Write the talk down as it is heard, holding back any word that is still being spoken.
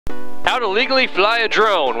How to legally fly a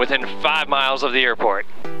drone within 5 miles of the airport.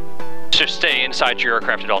 Just stay inside your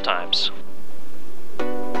aircraft at all times.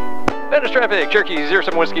 Venice traffic, Cherokee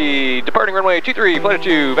 07 Whiskey, departing runway 23, flight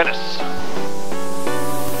to Venice.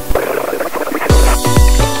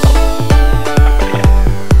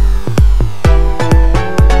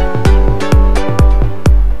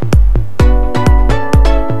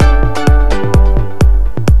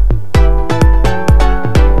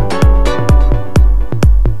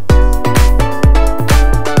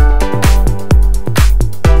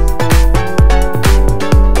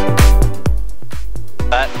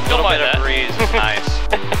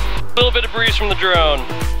 From the drone.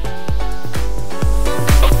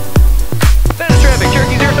 Venice traffic,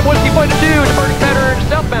 Cherokee 07 Whiskey, flight to 2, departing pattern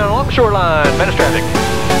southbound along the shoreline. Venice traffic.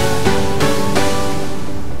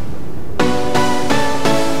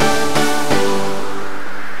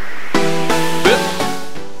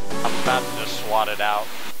 I'm about to just swat it out.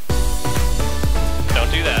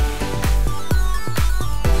 Don't do that.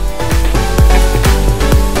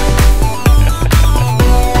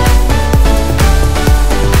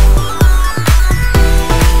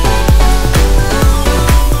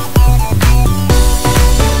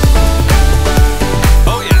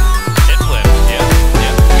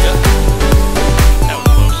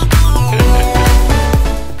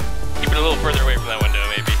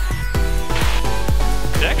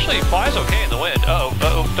 Flies okay in the wind.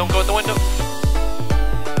 Uh-oh, don't go in the window.